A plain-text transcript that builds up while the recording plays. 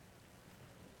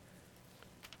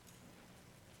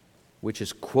which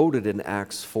is quoted in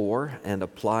Acts 4 and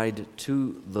applied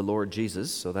to the Lord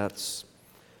Jesus. So that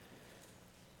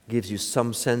gives you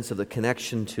some sense of the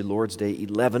connection to Lord's Day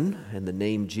 11 and the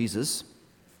name Jesus.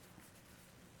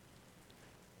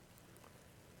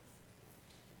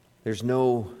 There's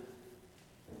no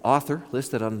author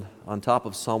listed on top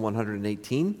of Psalm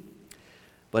 118,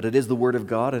 but it is the Word of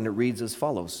God, and it reads as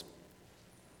follows.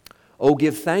 "O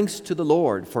give thanks to the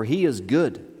Lord, for he is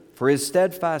good, for his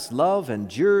steadfast love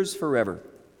endures forever.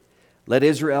 Let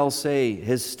Israel say,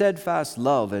 his steadfast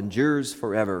love endures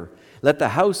forever. Let the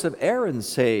house of Aaron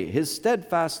say, his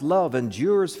steadfast love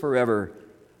endures forever.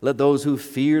 Let those who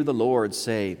fear the Lord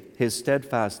say, his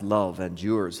steadfast love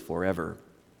endures forever.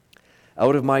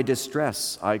 Out of my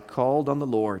distress I called on the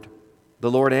Lord.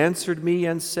 The Lord answered me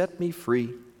and set me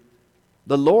free.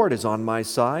 The Lord is on my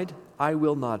side, I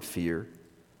will not fear.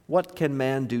 What can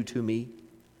man do to me?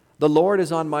 The Lord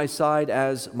is on my side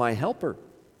as my helper.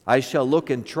 I shall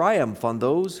look in triumph on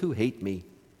those who hate me.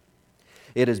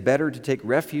 It is better to take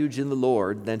refuge in the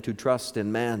Lord than to trust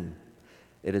in man.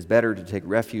 It is better to take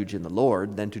refuge in the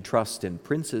Lord than to trust in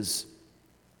princes.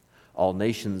 All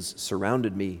nations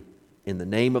surrounded me. In the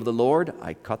name of the Lord,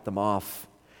 I cut them off.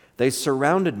 They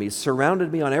surrounded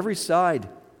me on every side.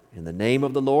 In the name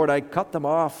of the Lord, I cut them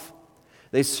off.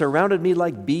 They surrounded me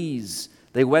like bees.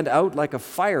 They went out like a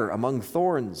fire among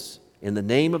thorns. In the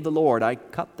name of the Lord, I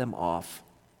cut them off.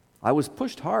 I was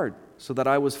pushed hard so that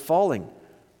I was falling,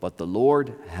 but the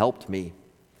Lord helped me.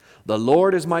 The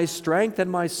Lord is my strength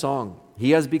and my song.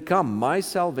 He has become my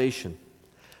salvation.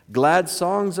 Glad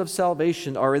songs of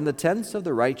salvation are in the tents of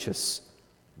the righteous.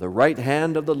 The right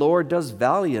hand of the Lord does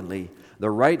valiantly.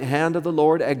 The right hand of the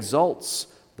Lord exalts.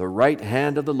 The right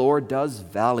hand of the Lord does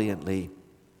valiantly.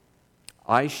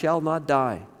 I shall not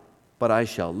die, but I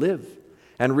shall live,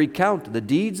 and recount the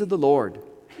deeds of the Lord.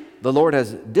 The Lord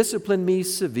has disciplined me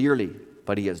severely,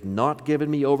 but he has not given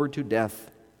me over to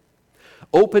death.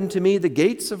 Open to me the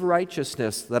gates of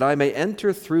righteousness, that I may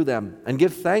enter through them and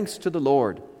give thanks to the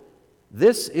Lord.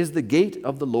 This is the gate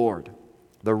of the Lord.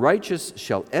 The righteous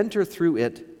shall enter through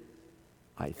it.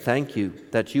 I thank you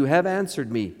that you have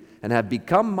answered me and have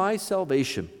become my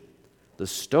salvation. The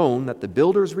stone that the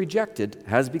builders rejected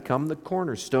has become the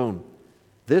cornerstone.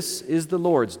 This is the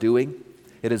Lord's doing.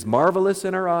 It is marvelous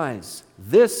in our eyes.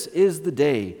 This is the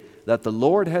day that the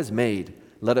Lord has made.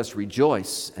 Let us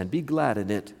rejoice and be glad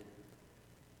in it.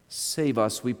 Save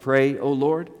us, we pray, O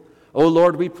Lord. O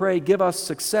Lord, we pray, give us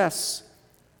success.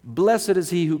 Blessed is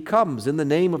he who comes in the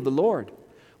name of the Lord.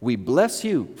 We bless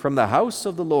you from the house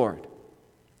of the Lord.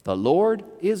 The Lord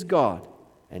is God,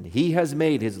 and he has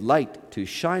made his light to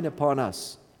shine upon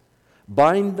us.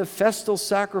 Bind the festal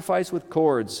sacrifice with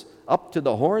cords up to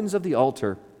the horns of the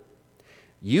altar.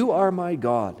 You are my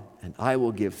God, and I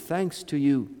will give thanks to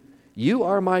you. You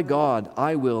are my God,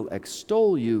 I will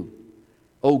extol you.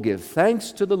 Oh, give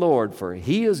thanks to the Lord, for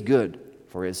he is good,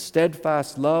 for his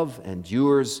steadfast love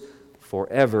endures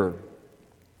forever.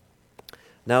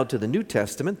 Now to the New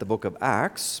Testament, the book of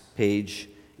Acts, page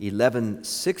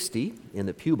 1160 in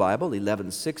the Pew Bible,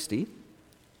 1160.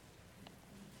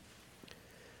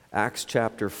 Acts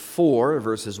chapter 4,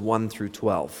 verses 1 through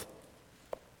 12.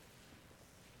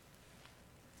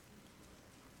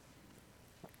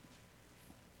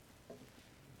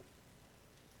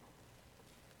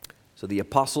 So the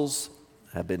apostles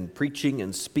have been preaching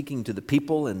and speaking to the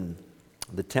people in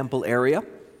the temple area.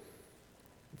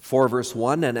 4 verse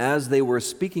 1, and as they were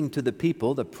speaking to the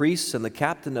people, the priests and the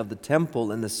captain of the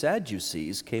temple and the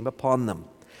Sadducees came upon them,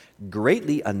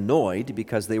 greatly annoyed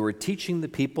because they were teaching the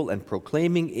people and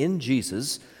proclaiming in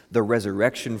Jesus the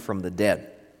resurrection from the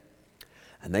dead.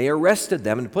 And they arrested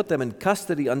them and put them in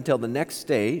custody until the next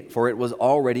day, for it was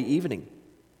already evening.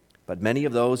 But many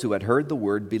of those who had heard the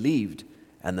word believed,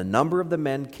 and the number of the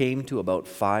men came to about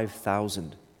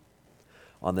 5,000.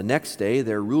 On the next day,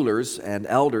 their rulers and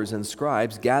elders and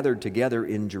scribes gathered together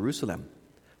in Jerusalem,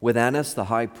 with Annas the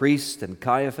high priest, and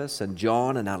Caiaphas, and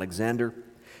John, and Alexander,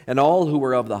 and all who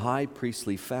were of the high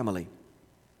priestly family.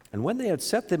 And when they had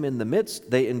set them in the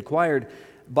midst, they inquired,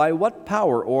 "By what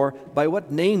power or by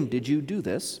what name did you do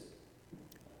this?"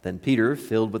 Then Peter,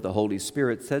 filled with the Holy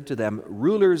Spirit, said to them,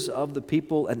 "Rulers of the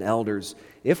people and elders,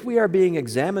 if we are being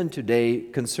examined today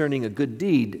concerning a good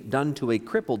deed done to a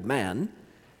crippled man,"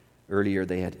 earlier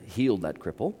they had healed that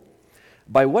cripple,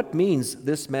 "by what means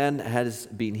this man has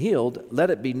been healed, let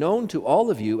it be known to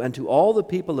all of you and to all the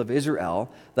people of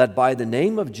Israel that by the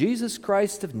name of Jesus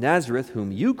Christ of Nazareth,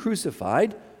 whom you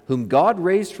crucified, whom God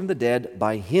raised from the dead,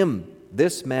 by him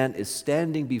this man is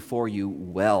standing before you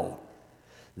well.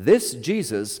 This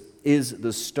Jesus is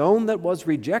the stone that was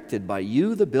rejected by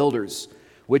you, the builders,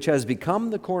 which has become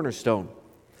the cornerstone.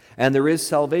 And there is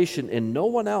salvation in no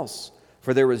one else,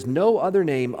 for there is no other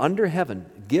name under heaven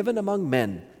given among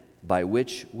men by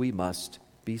which we must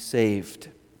be saved."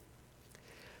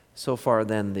 So far,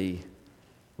 then, the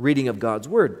reading of God's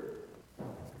Word.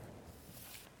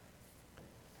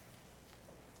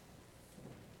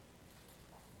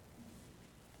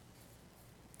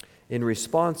 In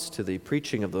response to the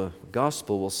preaching of the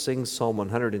gospel, we'll sing Psalm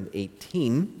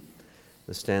 118,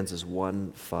 the stanzas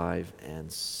 1, 5,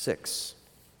 and 6.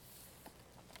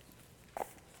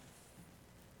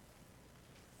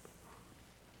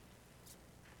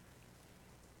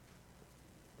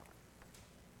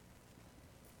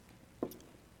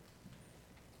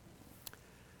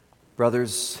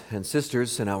 Brothers and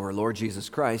sisters in our Lord Jesus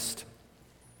Christ,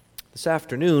 this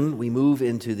afternoon we move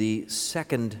into the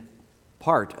second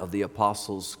part of the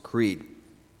Apostles' Creed,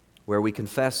 where we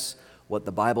confess what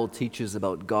the Bible teaches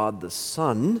about God the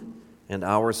Son and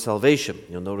our salvation.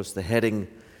 You'll notice the heading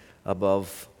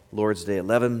above Lord's Day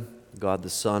 11, God the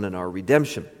Son and our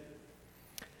redemption.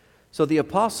 So the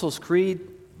Apostles' Creed,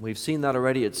 we've seen that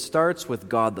already. It starts with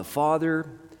God the Father,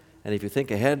 and if you think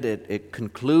ahead, it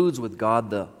concludes with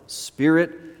God the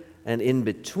Spirit, and in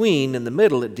between, in the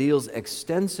middle, it deals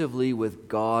extensively with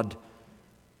God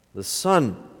the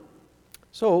Son.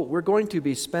 So we're going to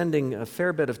be spending a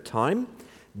fair bit of time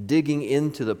digging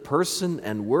into the person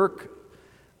and work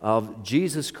of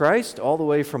Jesus Christ, all the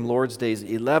way from Lord's Days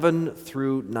 11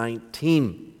 through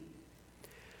 19.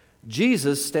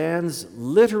 Jesus stands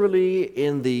literally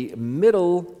in the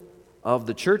middle of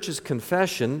the church's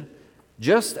confession,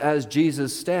 just as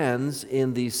Jesus stands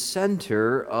in the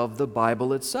center of the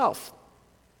Bible itself.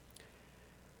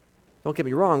 Don't get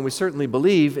me wrong, we certainly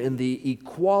believe in the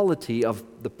equality of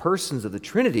the persons of the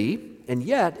Trinity, and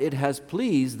yet it has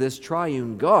pleased this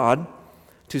triune God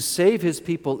to save his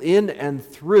people in and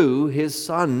through his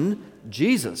Son,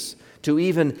 Jesus, to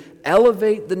even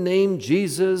elevate the name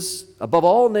Jesus above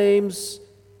all names,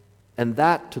 and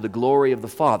that to the glory of the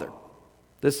Father.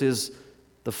 This is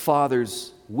the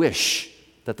Father's wish,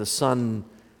 that the Son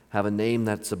have a name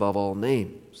that's above all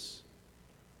names.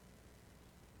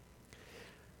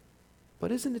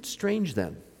 But isn't it strange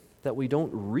then that we don't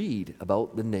read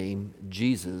about the name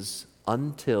Jesus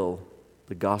until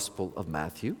the Gospel of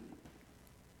Matthew?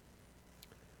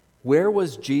 Where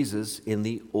was Jesus in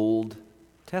the Old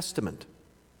Testament?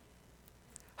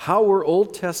 How were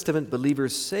Old Testament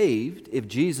believers saved if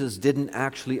Jesus didn't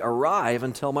actually arrive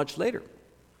until much later?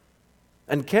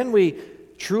 And can we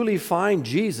truly find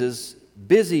Jesus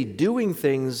busy doing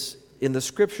things in the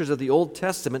scriptures of the Old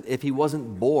Testament if he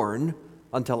wasn't born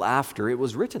until after it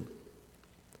was written?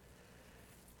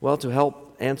 Well, to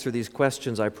help answer these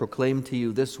questions, I proclaim to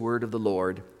you this word of the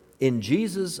Lord: in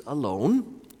Jesus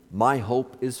alone, my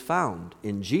hope is found.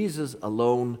 In Jesus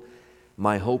alone,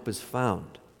 my hope is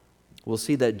found. We'll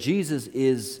see that Jesus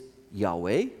is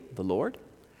Yahweh, the Lord,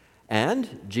 and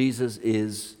Jesus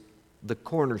is the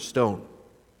cornerstone.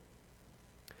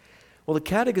 Well, the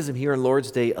Catechism here on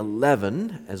Lord's Day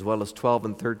 11, as well as 12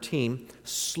 and 13,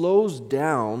 slows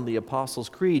down the Apostles'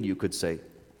 Creed, you could say.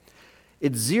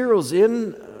 It zeroes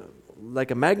in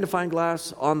like a magnifying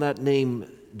glass on that name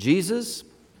Jesus,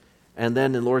 and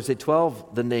then in Lord's Day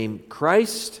 12, the name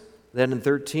Christ, then in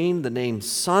 13, the name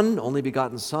Son, only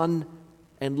begotten Son,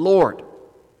 and Lord.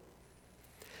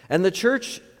 And the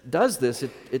church does this.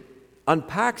 It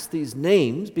unpacks these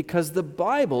names because the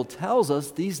Bible tells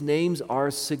us these names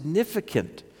are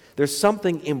significant. There's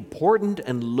something important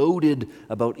and loaded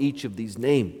about each of these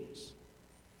names.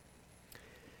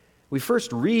 We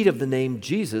first read of the name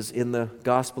Jesus in the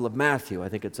Gospel of Matthew. I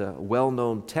think it's a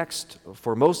well-known text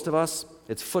for most of us.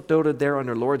 It's footnoted there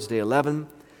under Lord's Day 11.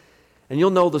 And you'll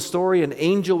know the story. An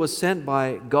angel was sent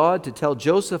by God to tell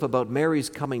Joseph about Mary's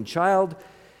coming child.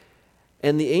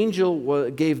 And the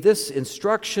angel gave this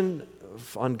instruction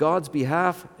on God's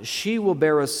behalf: she will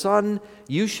bear a son,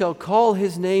 you shall call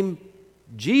his name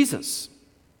Jesus,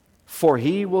 for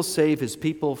he will save his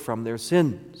people from their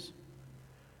sins.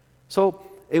 So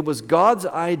it was God's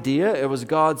idea, it was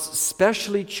God's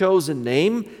specially chosen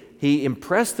name. He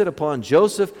impressed it upon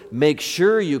Joseph: make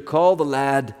sure you call the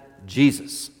lad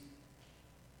Jesus.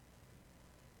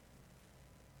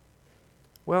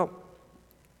 Well,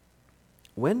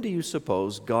 when do you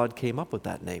suppose God came up with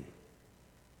that name?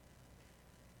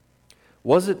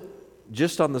 Was it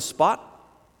just on the spot,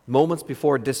 moments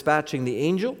before dispatching the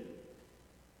angel?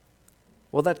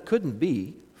 Well, that couldn't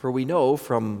be, for we know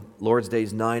from Lord's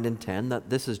Days 9 and 10 that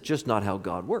this is just not how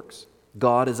God works.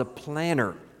 God is a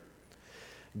planner.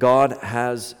 God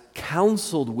has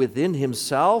counseled within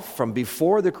himself from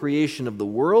before the creation of the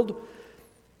world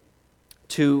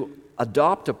to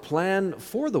adopt a plan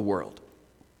for the world.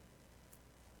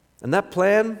 And that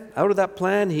plan, out of that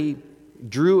plan, he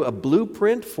drew a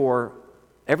blueprint for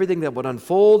everything that would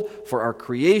unfold, for our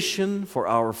creation, for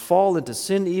our fall into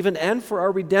sin even, and for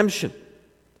our redemption.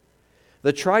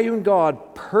 The triune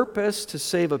God purposed to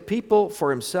save a people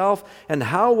for himself, and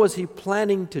how was he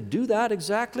planning to do that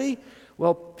exactly?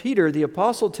 Well, Peter, the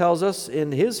apostle, tells us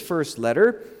in his first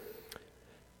letter,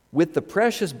 with the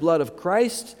precious blood of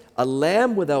Christ, a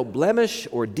lamb without blemish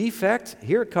or defect,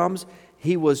 here it comes,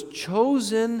 he was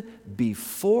chosen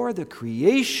before the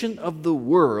creation of the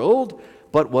world,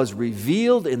 but was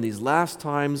revealed in these last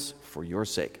times for your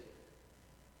sake.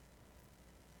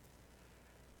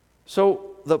 So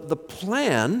the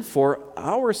plan for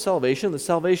our salvation, the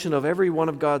salvation of every one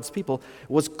of God's people,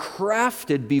 was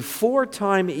crafted before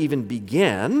time even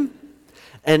began.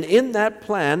 And in that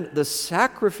plan, the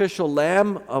sacrificial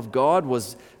Lamb of God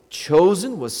was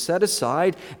chosen, was set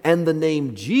aside, and the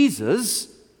name Jesus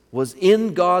was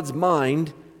in God's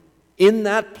mind in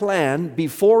that plan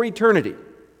before eternity.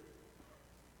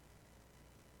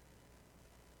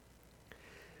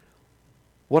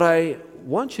 What I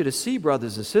want you to see,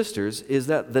 brothers and sisters, is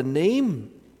that the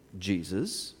name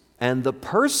Jesus and the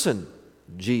person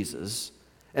Jesus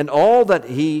and all that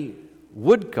he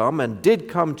would come and did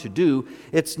come to do,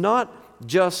 it's not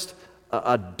just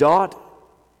a dot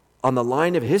on the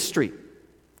line of history,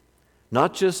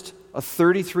 not just a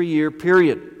 33-year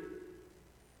period.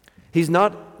 He's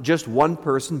not just one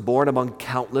person born among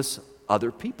countless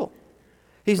other people.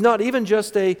 He's not even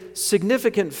just a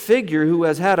significant figure who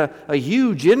has had a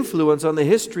huge influence on the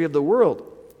history of the world.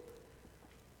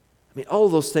 I mean, all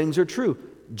those things are true.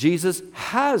 Jesus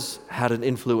has had an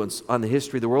influence on the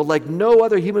history of the world like no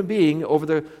other human being over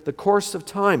the course of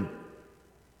time.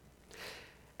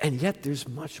 And yet there's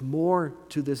much more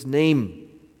to this name.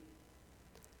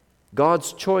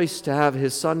 God's choice to have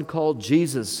his Son called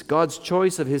Jesus, God's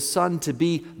choice of his Son to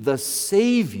be the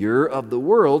Savior of the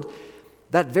world,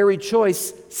 that very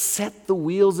choice set the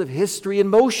wheels of history in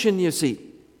motion, you see.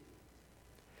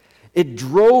 It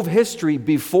drove history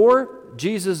before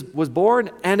Jesus was born,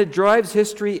 and it drives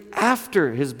history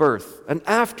after his birth and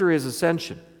after his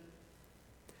ascension.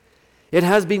 It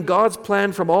has been God's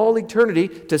plan from all eternity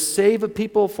to save a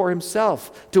people for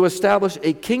himself, to establish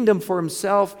a kingdom for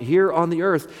himself here on the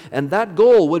earth. And that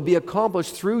goal would be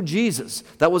accomplished through Jesus.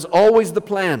 That was always the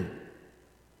plan.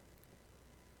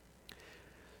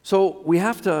 So we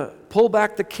have to pull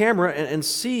back the camera and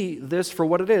see this for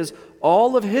what it is.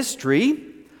 All of history,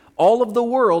 all of the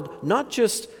world, not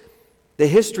just the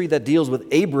history that deals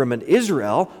with Abram and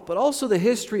Israel, but also the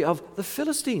history of the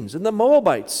Philistines and the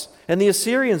Moabites and the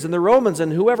Assyrians and the Romans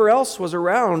and whoever else was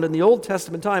around in the Old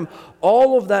Testament time.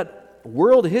 All of that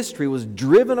world history was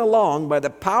driven along by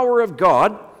the power of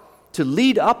God to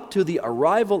lead up to the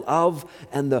arrival of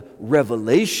and the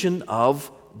revelation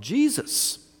of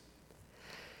Jesus.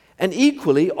 And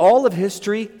equally, all of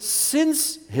history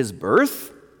since his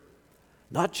birth,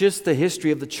 not just the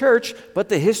history of the church, but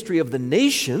the history of the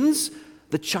nations,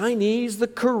 the Chinese, the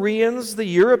Koreans, the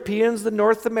Europeans, the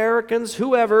North Americans,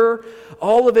 whoever,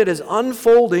 all of it is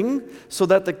unfolding so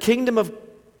that the kingdom of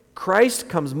Christ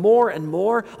comes more and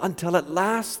more until at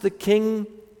last the King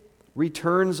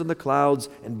returns in the clouds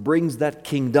and brings that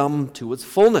kingdom to its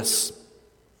fullness.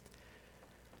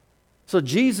 So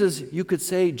Jesus, you could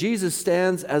say, Jesus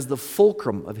stands as the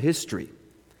fulcrum of history.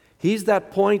 He's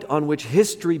that point on which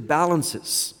history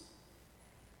balances.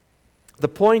 The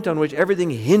point on which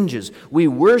everything hinges. We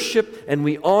worship and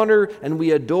we honor and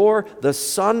we adore the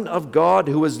Son of God,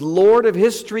 who is Lord of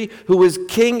history, who is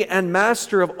King and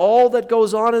Master of all that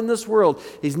goes on in this world.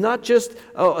 He's not just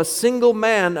a single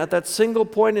man at that single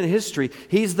point in history.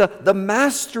 He's the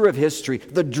master of history,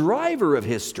 the driver of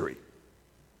history.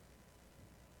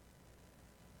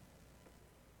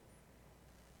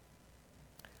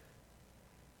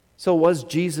 So was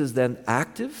Jesus then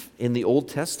active in the Old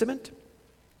Testament?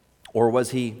 Or was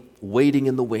he waiting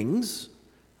in the wings,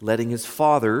 letting his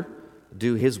Father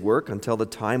do his work until the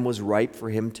time was ripe for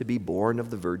him to be born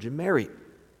of the Virgin Mary?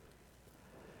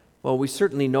 Well, we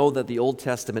certainly know that the Old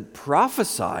Testament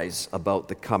prophesies about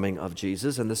the coming of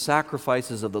Jesus, and the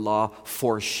sacrifices of the law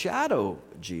foreshadow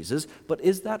Jesus, but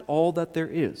is that all that there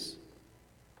is?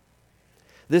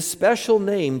 This special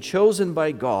name chosen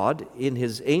by God in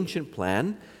his ancient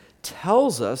plan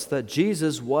tells us that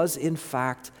Jesus was in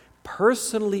fact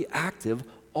personally active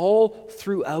all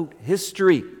throughout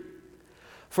history.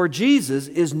 For Jesus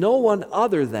is no one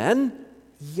other than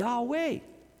Yahweh,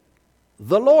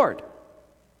 the Lord.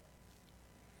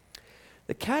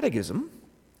 The Catechism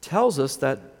tells us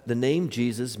that the name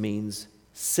Jesus means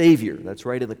Savior. That's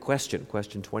right in the question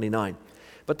 29.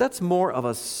 But that's more of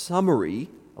a summary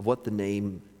of what the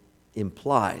name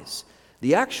implies.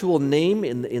 The actual name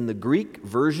in the Greek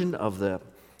version of the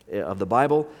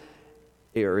Bible,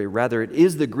 or rather it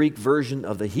is the Greek version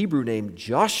of the Hebrew name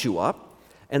Joshua,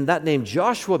 and that name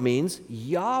Joshua means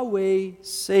Yahweh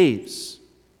saves.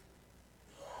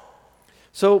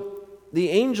 So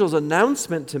the angel's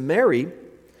announcement to Mary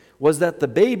was that the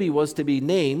baby was to be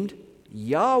named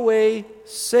Yahweh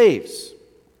saves.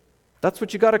 That's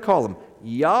what you got to call him.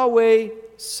 Yahweh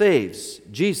saves,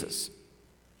 Jesus.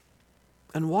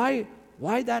 And why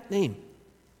that name?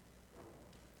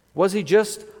 Was he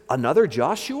just another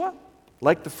Joshua,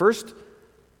 like the first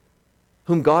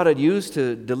whom God had used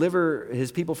to deliver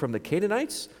his people from the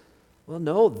Canaanites? Well,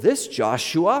 no, this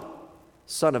Joshua,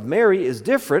 son of Mary, is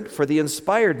different, for the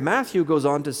inspired Matthew goes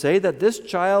on to say that this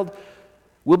child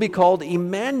will be called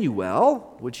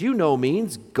Emmanuel, which you know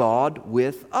means God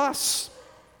with us.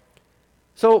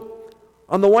 So,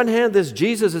 on the one hand, this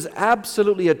Jesus is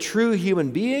absolutely a true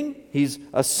human being. He's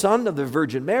a son of the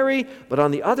Virgin Mary. But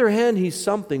on the other hand, he's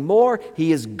something more.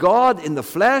 He is God in the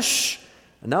flesh.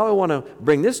 And now I want to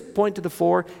bring this point to the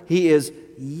fore. He is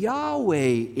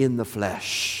Yahweh in the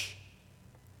flesh.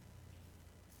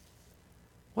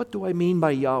 What do I mean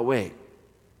by Yahweh?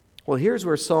 Well, here's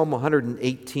where Psalm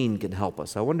 118 can help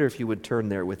us. I wonder if you would turn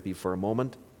there with me for a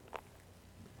moment.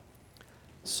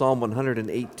 Psalm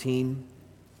 118.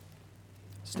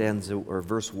 Stanza or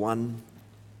verse 1.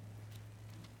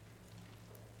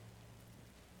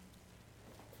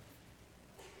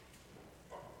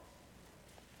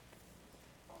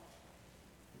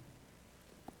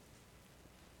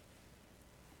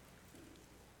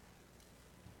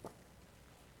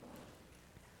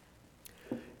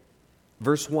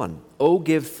 Verse 1. Oh,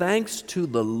 give thanks to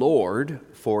the Lord,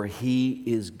 for he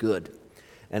is good.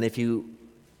 And if you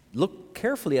look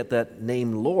carefully at that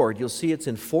name Lord, you'll see it's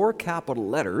in 4 capital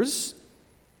letters.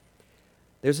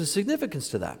 There's a significance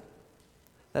to that.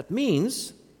 That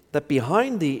means that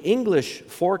behind the English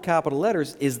 4 capital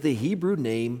letters is the Hebrew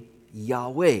name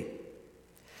Yahweh.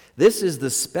 This is the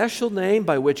special name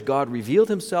by which God revealed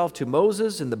himself to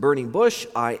Moses in the burning bush.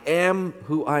 I am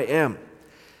who I am.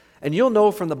 And you'll know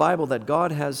from the Bible that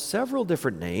God has several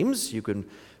different names. You can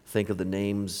think of the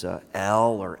names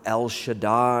El or El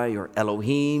Shaddai or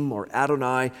Elohim or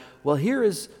Adonai. Well, here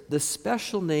is the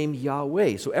special name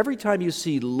Yahweh. So every time you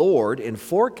see Lord in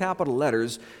 4 capital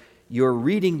letters, you're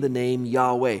reading the name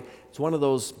Yahweh. It's one of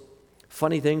those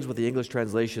funny things with the English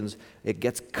translations. It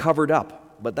gets covered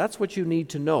up. But that's what you need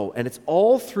to know. And it's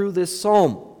all through this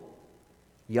psalm.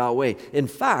 Yahweh. In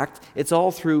fact, it's all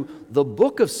through the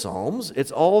book of Psalms.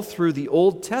 It's all through the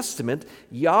Old Testament.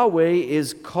 Yahweh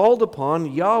is called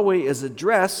upon. Yahweh is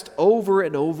addressed over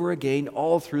and over again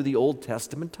all through the Old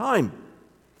Testament time.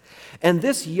 And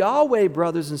this Yahweh,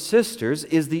 brothers and sisters,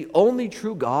 is the only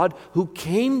true God who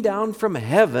came down from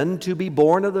heaven to be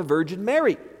born of the Virgin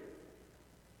Mary.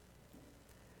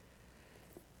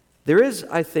 There is,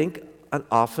 I think,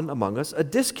 often among us a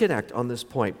disconnect on this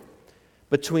point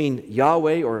between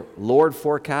Yahweh, or Lord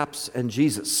 4 caps, and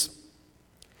Jesus.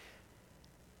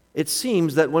 It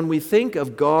seems that when we think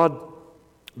of God,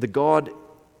 the God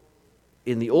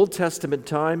in the Old Testament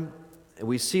time, and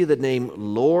we see the name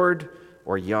Lord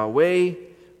or Yahweh,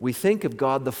 we think of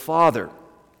God the Father.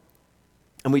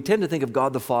 And we tend to think of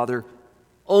God the Father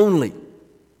only.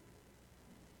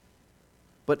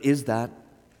 But is that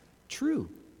true?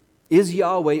 Is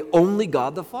Yahweh only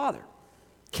God the Father?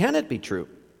 Can it be true?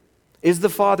 Is the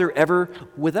Father ever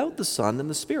without the Son and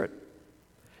the Spirit?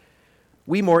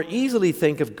 We more easily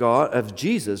think of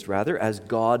Jesus as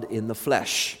God in the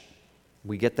flesh.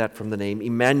 We get that from the name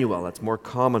Emmanuel. That's more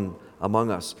common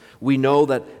among us. We know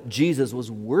that Jesus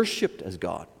was worshipped as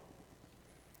God.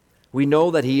 We know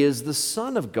that he is the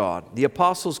Son of God. The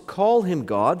apostles call him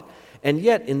God, and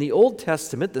yet in the Old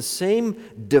Testament, the same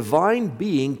divine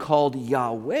being called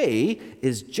Yahweh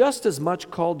is just as much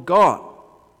called God.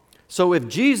 So if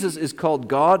Jesus is called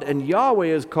God and Yahweh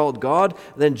is called God,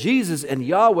 then Jesus and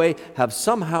Yahweh have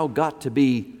somehow got to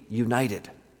be united.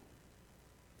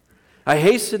 I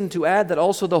hasten to add that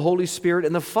also the Holy Spirit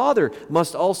and the Father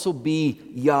must also be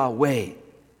Yahweh,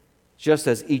 just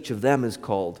as each of them is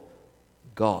called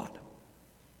God.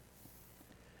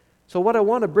 So what I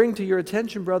want to bring to your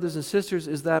attention, brothers and sisters,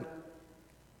 is that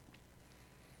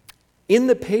in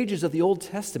the pages of the Old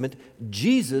Testament,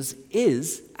 Jesus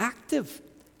is active.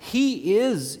 He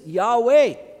is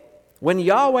Yahweh. When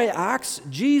Yahweh acts,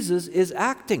 Jesus is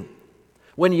acting.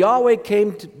 When Yahweh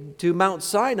came to Mount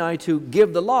Sinai to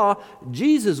give the law,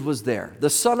 Jesus was there.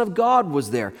 The Son of God was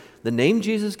there. The name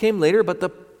Jesus came later, but the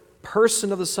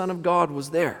person of the Son of God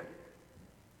was there.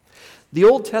 The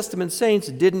Old Testament saints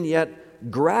didn't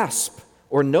yet grasp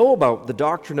or know about the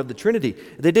doctrine of the Trinity.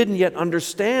 They didn't yet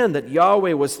understand that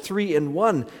Yahweh was three in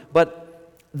one,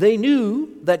 but they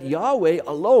knew that Yahweh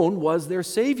alone was their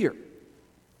Savior.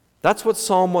 That's what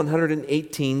Psalm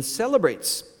 118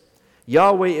 celebrates.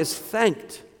 Yahweh is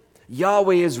thanked.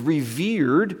 Yahweh is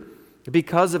revered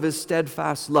because of his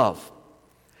steadfast love.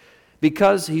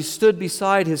 Because he stood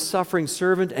beside his suffering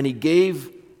servant and he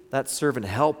gave that servant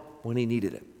help when he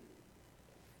needed it.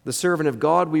 The servant of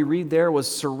God, we read there,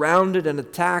 was surrounded and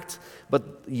attacked,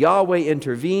 but Yahweh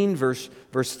intervened, verse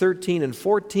 13 and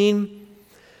 14.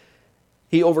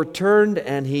 He overturned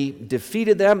and he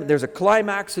defeated them. There's a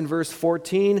climax in verse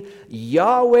 14.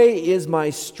 Yahweh is my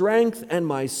strength and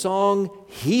my song.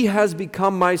 He has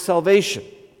become my salvation.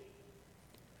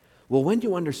 Well, when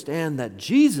you understand that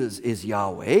Jesus is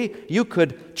Yahweh, you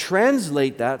could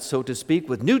translate that, so to speak,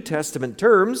 with New Testament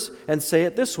terms and say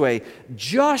it this way: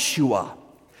 Joshua,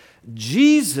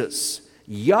 Jesus,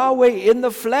 Yahweh in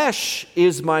the flesh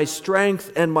is my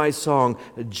strength and my song.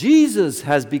 Jesus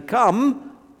has become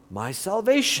my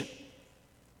salvation.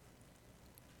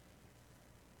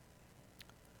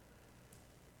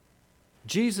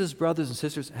 Jesus, brothers and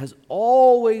sisters, has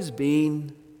always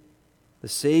been the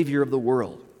Savior of the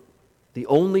world, the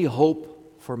only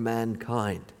hope for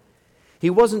mankind. He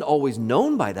wasn't always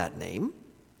known by that name.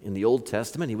 In the Old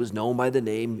Testament, he was known by the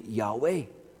name Yahweh.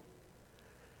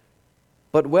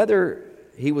 But whether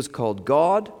he was called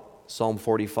God, Psalm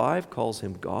 45 calls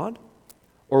him God,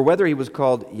 or whether he was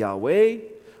called Yahweh,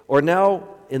 or now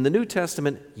in the New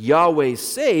Testament, Yahweh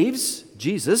saves,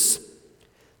 Jesus,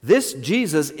 this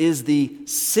Jesus is the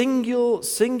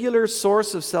singular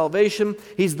source of salvation.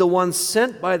 He's the one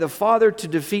sent by the Father to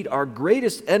defeat our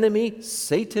greatest enemy,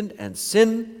 Satan and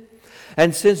sin.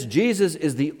 And since Jesus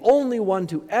is the only one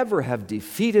to ever have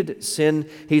defeated sin,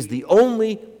 he's the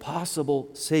only possible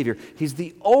Savior. He's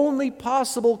the only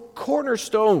possible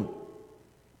cornerstone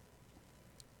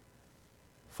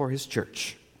for his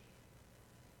church.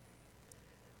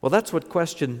 Well, that's what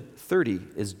question 30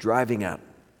 is driving at.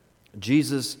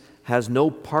 Jesus has no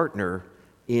partner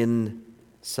in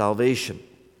salvation.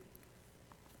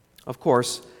 Of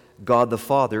course, God the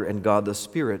Father and God the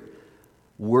Spirit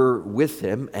were with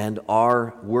him and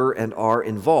were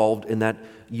involved in that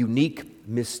unique,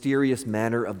 mysterious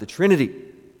manner of the Trinity.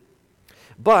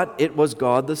 But it was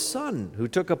God the Son who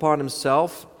took upon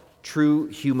himself true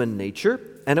human nature,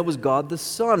 and it was God the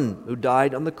Son who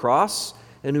died on the cross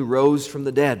and who rose from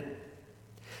the dead.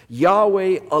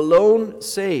 Yahweh alone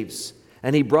saves,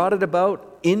 and he brought it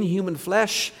about in human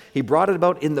flesh. He brought it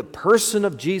about in the person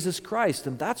of Jesus Christ,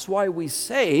 and that's why we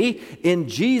say, in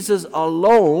Jesus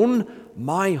alone,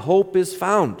 my hope is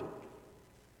found.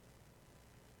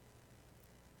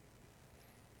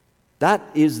 That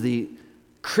is the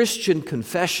Christian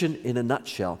confession in a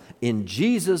nutshell. In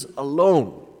Jesus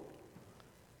alone,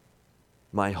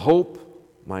 my hope,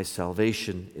 my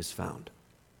salvation is found.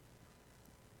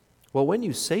 Well, when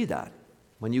you say that,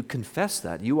 when you confess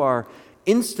that, you are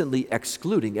instantly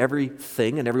excluding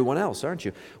everything and everyone else, aren't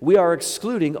you? We are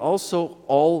excluding also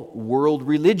all world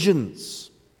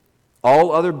religions,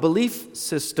 all other belief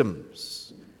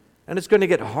systems. And it's going to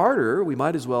get harder. We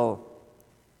might as well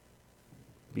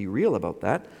be real about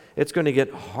that. It's going to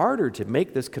get harder to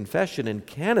make this confession in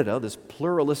Canada, this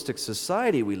pluralistic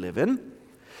society we live in.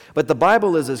 But the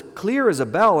Bible is as clear as a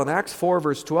bell in Acts 4,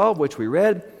 verse 12, which we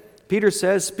read. Peter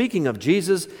says, speaking of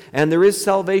Jesus, and there is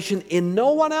salvation in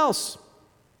no one else.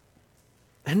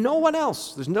 And no one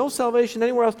else. There's no salvation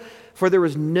anywhere else. For there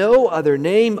is no other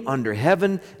name under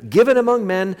heaven given among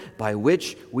men by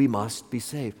which we must be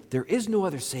saved. There is no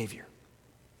other Savior.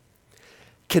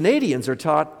 Canadians are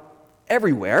taught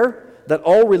everywhere that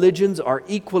all religions are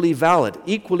equally valid,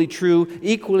 equally true,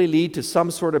 equally lead to some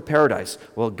sort of paradise.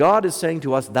 Well, God is saying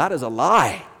to us, that is a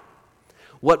lie.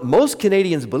 What most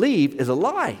Canadians believe is a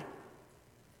lie.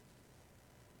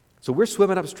 So we're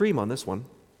swimming upstream on this one,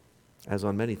 as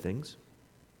on many things.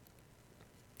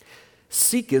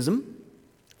 Sikhism,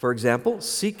 for example,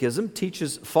 Sikhism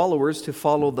teaches followers to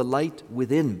follow the light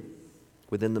within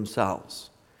themselves.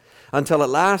 Until at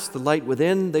last the light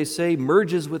within, they say,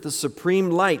 merges with the supreme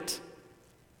light.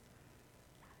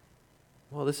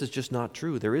 Well, this is just not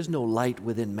true. There is no light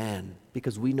within man,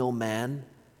 because we know man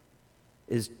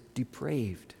is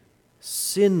depraved.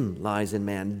 Sin lies in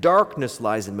man. Darkness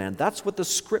lies in man. That's what the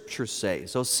Scriptures say.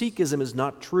 So Sikhism is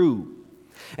not true.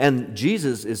 And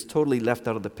Jesus is totally left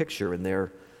out of the picture in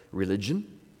their religion.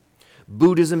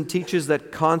 Buddhism teaches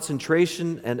that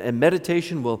concentration and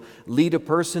meditation will lead a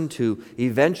person to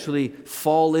eventually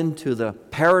fall into the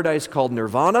paradise called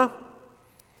nirvana.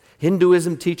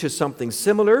 Hinduism teaches something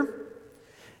similar.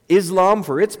 Islam,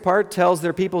 for its part, tells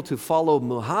their people to follow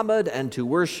Muhammad and to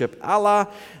worship Allah.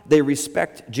 They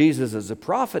respect Jesus as a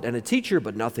prophet and a teacher,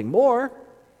 but nothing more.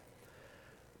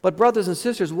 But brothers and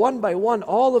sisters, one by one,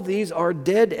 all of these are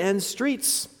dead-end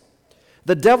streets.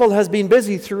 The devil has been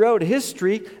busy throughout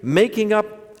history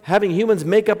having humans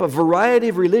make up a variety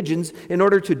of religions in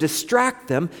order to distract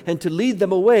them and to lead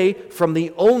them away from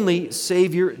the only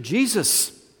Savior,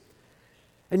 Jesus.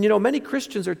 And many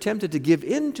Christians are tempted to give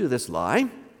in to this lie.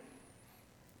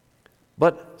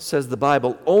 But, says the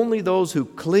Bible, only those who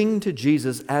cling to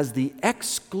Jesus as the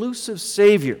exclusive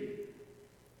Savior,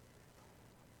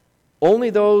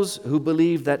 only those who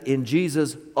believe that in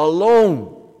Jesus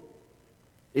alone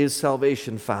is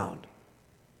salvation found,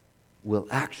 will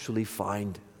actually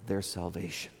find their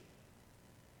salvation.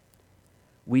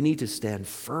 We need to stand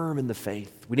firm in the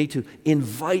faith. We need to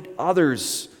invite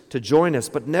others to join us,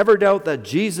 but never doubt that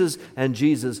Jesus and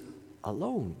Jesus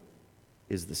alone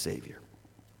is the Savior.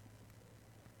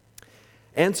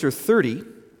 Answer 30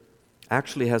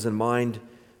 actually has in mind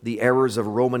the errors of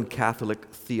Roman Catholic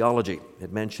theology.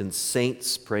 It mentions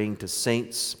saints, praying to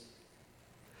saints.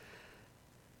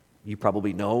 You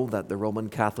probably know that the Roman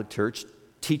Catholic Church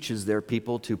teaches their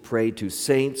people to pray to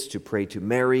saints, to pray to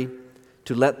Mary,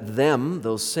 to let them,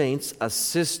 those saints,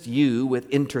 assist you with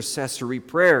intercessory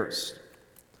prayers.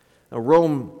 Now,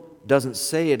 Rome doesn't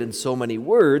say it in so many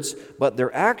words, but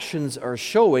their actions are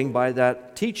showing by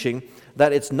that teaching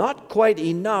that it's not quite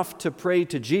enough to pray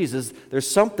to Jesus. There's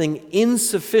something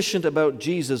insufficient about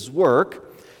Jesus'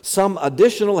 work. Some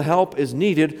additional help is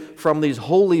needed from these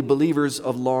holy believers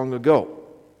of long ago.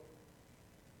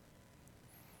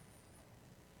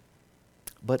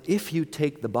 But if you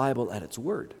take the Bible at its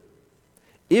word,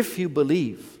 if you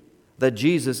believe that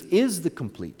Jesus is the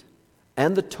complete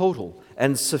and the total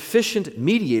and sufficient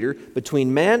mediator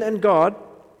between man and God,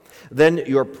 then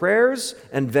your prayers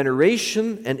and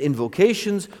veneration and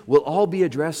invocations will all be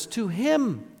addressed to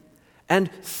Him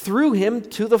and through Him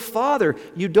to the Father.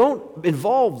 You don't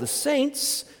involve the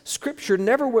saints. Scripture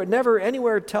never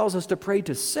anywhere tells us to pray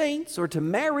to saints or to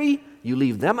Mary. You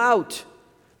leave them out.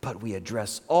 But we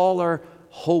address all our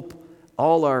hope,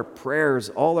 all our prayers,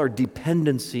 all our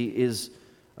dependency is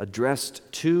addressed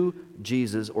to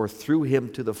Jesus or through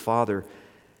Him to the Father.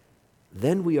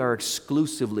 Then we are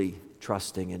exclusively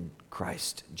trusting in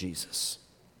Christ Jesus.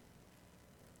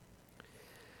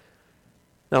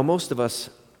 Now, most of us,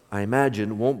 I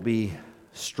imagine, won't be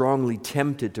strongly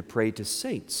tempted to pray to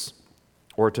saints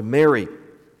or to Mary.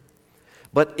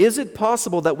 But is it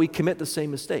possible that we commit the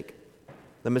same mistake?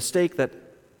 The mistake that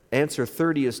answer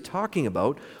 30 is talking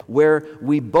about, where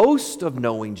we boast of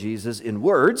knowing Jesus in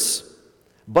words,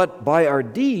 but by our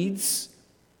deeds,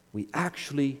 we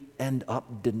actually end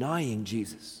up denying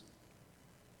Jesus.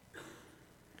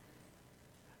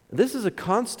 This is a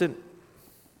constant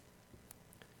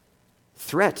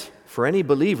threat for any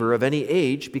believer of any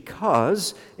age,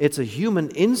 because it's a human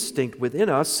instinct within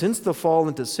us since the fall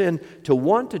into sin to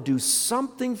want to do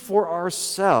something for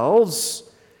ourselves.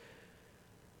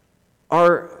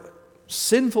 Our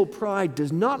sinful pride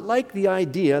does not like the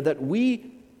idea that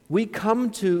we come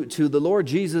to the Lord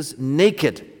Jesus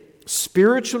naked,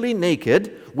 spiritually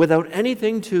naked, without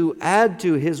anything to add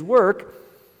to His work.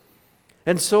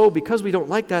 And so, because we don't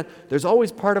like that, there's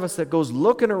always part of us that goes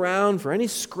looking around for any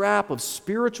scrap of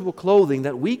spiritual clothing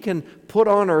that we can put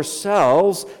on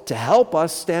ourselves to help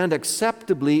us stand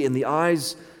acceptably in the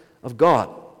eyes of God.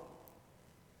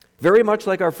 Very much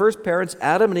like our first parents,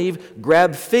 Adam and Eve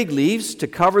grabbed fig leaves to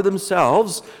cover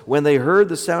themselves when they heard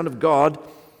the sound of God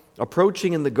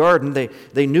approaching in the garden.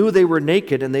 They knew they were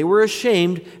naked and they were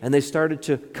ashamed, and they started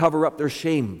to cover up their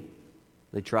shame.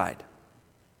 They tried.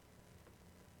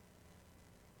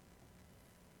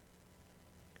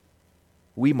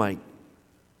 We might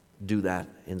do that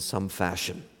in some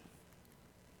fashion.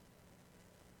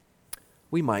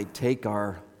 We might take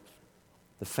the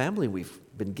family we've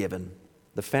been given,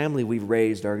 the family we've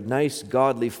raised, our nice,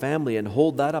 godly family, and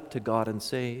hold that up to God and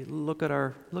say, look at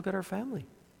our family.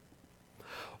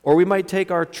 Or we might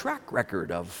take our track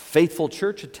record of faithful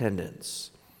church attendance,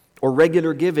 or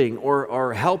regular giving,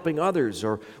 or helping others,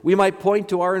 or we might point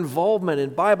to our involvement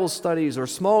in Bible studies or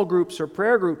small groups or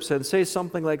prayer groups and say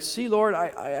something like, see, Lord,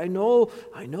 I know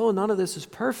none of this is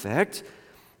perfect,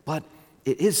 but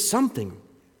it is something,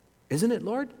 isn't it,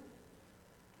 Lord?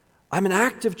 I'm an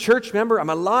active church member.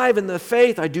 I'm alive in the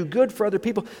faith. I do good for other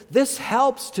people. This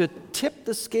helps to tip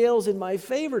the scales in my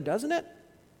favor, doesn't it?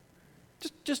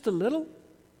 Just a little?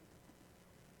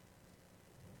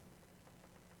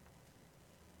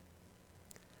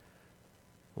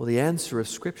 Well, the answer of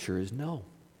Scripture is no.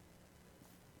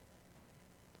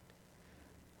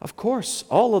 Of course,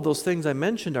 all of those things I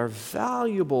mentioned are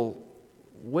valuable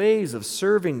ways of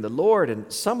serving the Lord,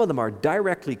 and some of them are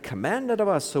directly commanded of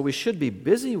us, so we should be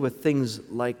busy with things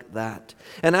like that.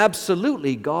 And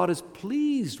absolutely, God is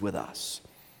pleased with us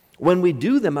when we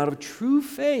do them out of true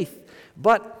faith.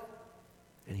 But,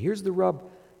 and here's the rub,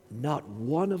 not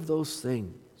one of those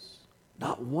things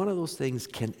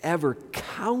can ever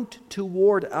count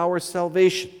toward our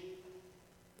salvation.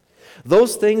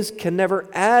 Those things can never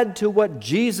add to what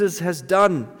Jesus has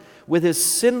done with his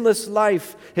sinless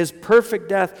life, his perfect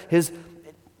death, his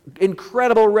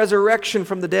incredible resurrection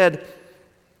from the dead.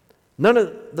 None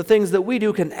of the things that we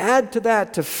do can add to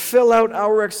that to fill out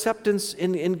our acceptance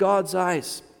in God's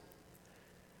eyes.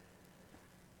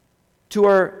 To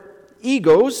our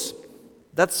egos,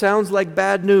 that sounds like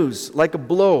bad news, like a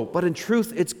blow. But in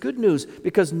truth, it's good news,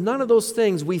 because none of those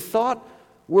things we thought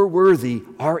were worthy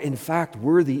are in fact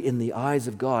worthy in the eyes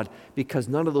of God, because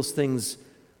none of those things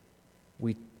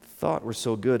we thought were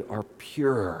so good are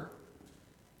pure.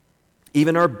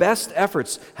 Even our best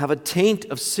efforts have a taint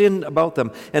of sin about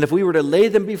them. And if we were to lay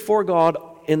them before God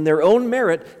in their own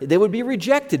merit, they would be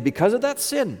rejected because of that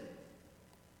sin.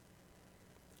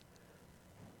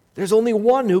 There's only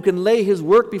one who can lay his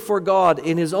work before God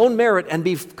in his own merit and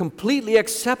be completely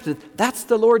accepted. That's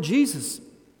the Lord Jesus.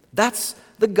 That's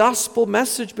the gospel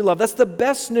message, beloved. That's the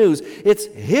best news. It's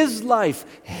his life,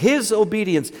 his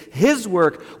obedience, his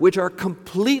work, which are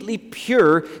completely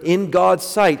pure in God's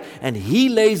sight. And he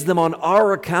lays them on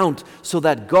our account so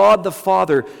that God the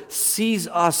Father sees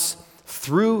us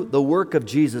through the work of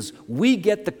Jesus. We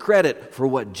get the credit for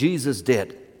what Jesus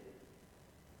did.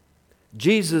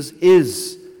 Jesus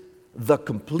is the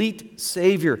complete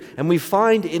Savior, and we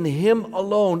find in him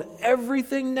alone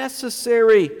everything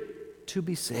necessary to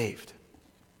be saved.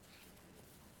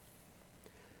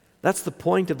 That's the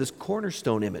point of this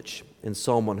cornerstone image in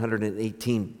Psalm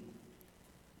 118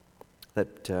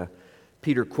 that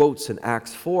Peter quotes in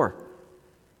Acts 4.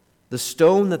 The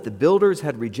stone that the builders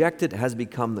had rejected has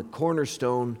become the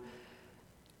cornerstone.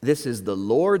 This is the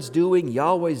Lord's doing,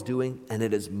 Yahweh's doing, and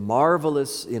it is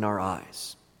marvelous in our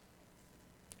eyes.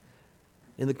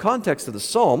 In the context of the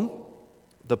psalm,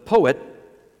 the poet,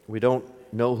 we don't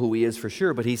know who he is for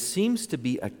sure, but he seems to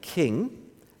be a king,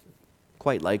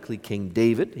 quite likely King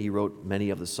David. He wrote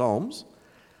many of the Psalms.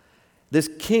 This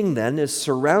king then is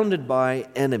surrounded by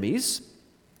enemies.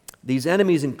 These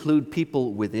enemies include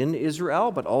people within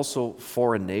Israel, but also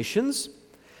foreign nations.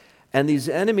 And these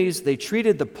enemies, they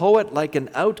treated the poet like an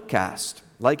outcast,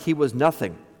 like he was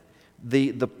nothing.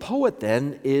 The poet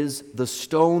then is the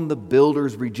stone the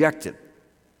builders rejected.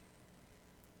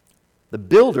 The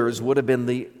builders would have been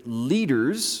the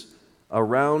leaders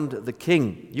around the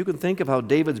king. You can think of how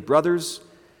David's brothers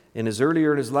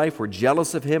earlier in his life were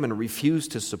jealous of him and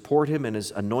refused to support him in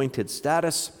his anointed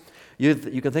status. You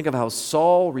can think of how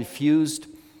Saul refused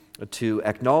to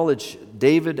acknowledge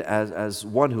David as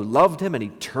one who loved him, and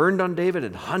he turned on David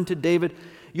and hunted David.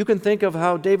 You can think of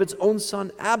how David's own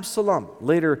son Absalom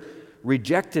later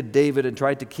rejected David and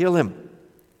tried to kill him.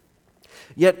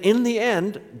 Yet in the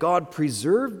end, God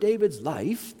preserved David's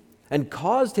life and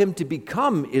caused him to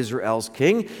become Israel's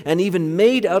king, and even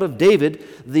made out of David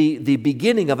the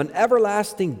beginning of an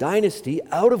everlasting dynasty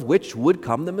out of which would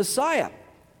come the Messiah.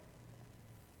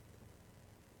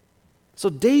 So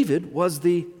David was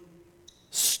the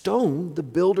stone the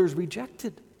builders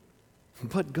rejected.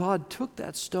 But God took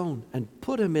that stone and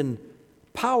put him in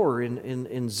power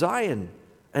in Zion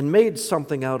and made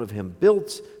something out of him,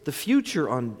 built the future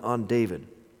on David.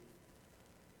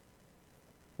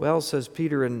 Well, says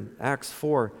Peter in Acts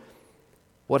 4,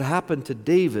 what happened to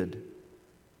David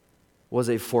was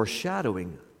a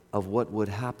foreshadowing of what would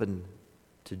happen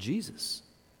to Jesus.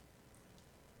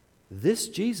 This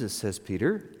Jesus, says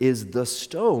Peter, is the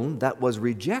stone that was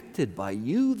rejected by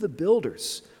you, the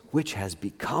builders, which has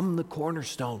become the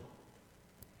cornerstone.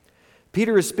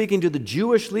 Peter is speaking to the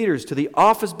Jewish leaders, to the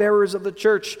office bearers of the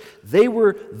church. They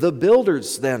were the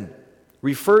builders then,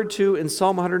 referred to in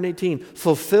Psalm 118,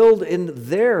 fulfilled in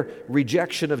their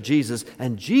rejection of Jesus.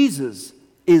 And Jesus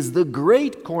is the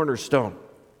great cornerstone.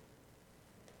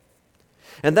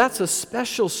 And that's a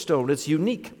special stone. It's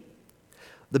unique.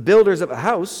 The builders of a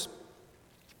house,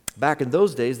 back in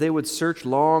those days, they would search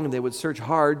long and they would search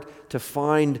hard to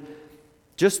find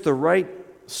just the right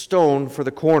stone for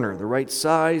the corner, the right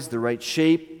size, the right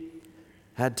shape.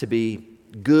 Had to be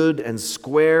good and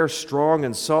square, strong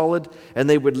and solid. And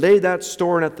they would lay that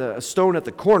stone at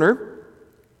the corner,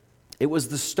 It was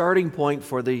the starting point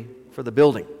for the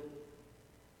building.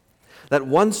 That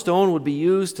one stone would be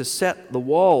used to set the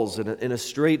walls in a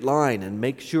straight line and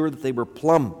make sure that they were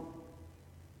plumb,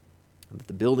 and that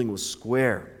the building was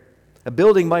square. A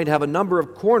building might have a number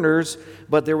of corners,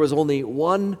 but there was only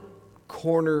one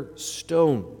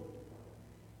cornerstone.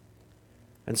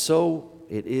 And so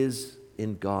it is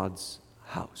in God's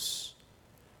house.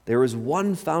 There is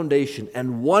one foundation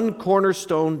and one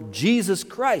cornerstone, Jesus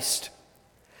Christ.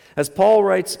 As Paul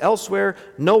writes elsewhere,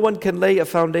 no one can lay a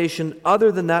foundation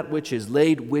other than that which is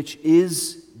laid, which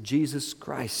is Jesus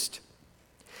Christ.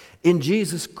 In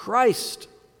Jesus Christ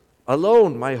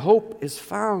alone my hope is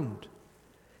found.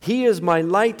 He is my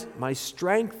light, my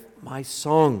strength, my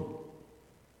song.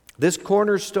 This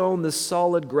cornerstone, this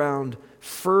solid ground,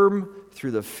 firm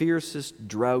through the fiercest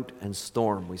drought and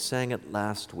storm. We sang it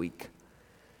last week.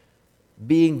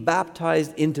 Being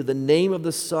baptized into the name of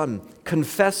the Son,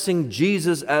 confessing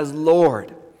Jesus as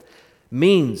Lord,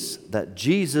 means that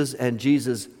Jesus and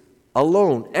Jesus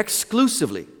alone,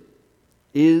 exclusively,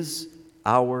 is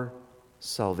our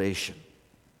salvation.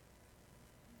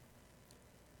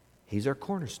 He's our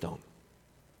cornerstone.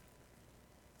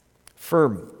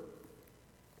 Firm,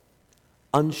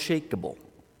 unshakable.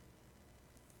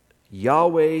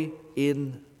 Yahweh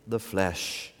in the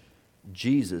flesh.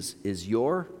 Jesus is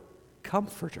your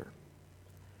comforter.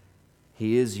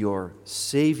 He is your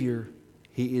Savior.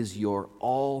 He is your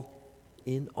all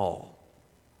in all.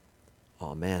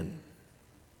 Amen.